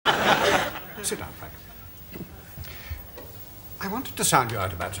Sit down, Frank. I wanted to sound you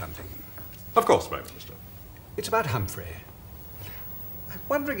out about something. Of course, Prime Minister. It's about Humphrey. I'm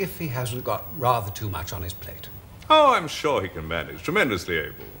wondering if he hasn't got rather too much on his plate. Oh, I'm sure he can manage. Tremendously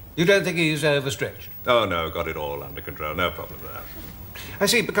able. You don't think he's overstretched? Oh, no, got it all under control. No problem there. I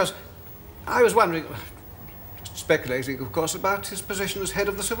see, because I was wondering, just speculating, of course, about his position as head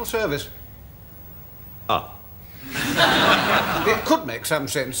of the civil service. Ah. It could make some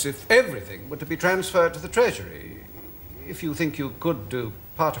sense if everything were to be transferred to the Treasury, if you think you could do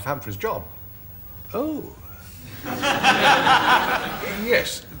part of Humphrey's job. Oh.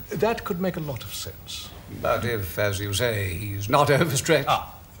 Yes, that could make a lot of sense. But if, as you say, he's not overstretched...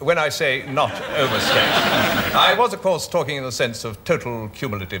 When I say not overstretched, I was, of course, talking in the sense of total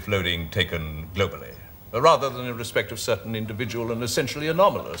cumulative loading taken globally, rather than in respect of certain individual and essentially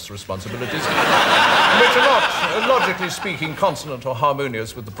anomalous responsibilities, which are not, logically speaking, consonant or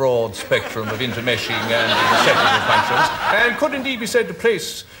harmonious with the broad spectrum of intermeshing and executive functions, and could indeed be said to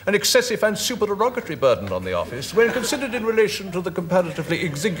place an excessive and supererogatory burden on the office when considered in relation to the comparatively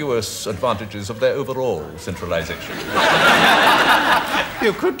exiguous advantages of their overall centralization.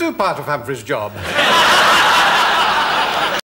 You could do part of Humphrey's job.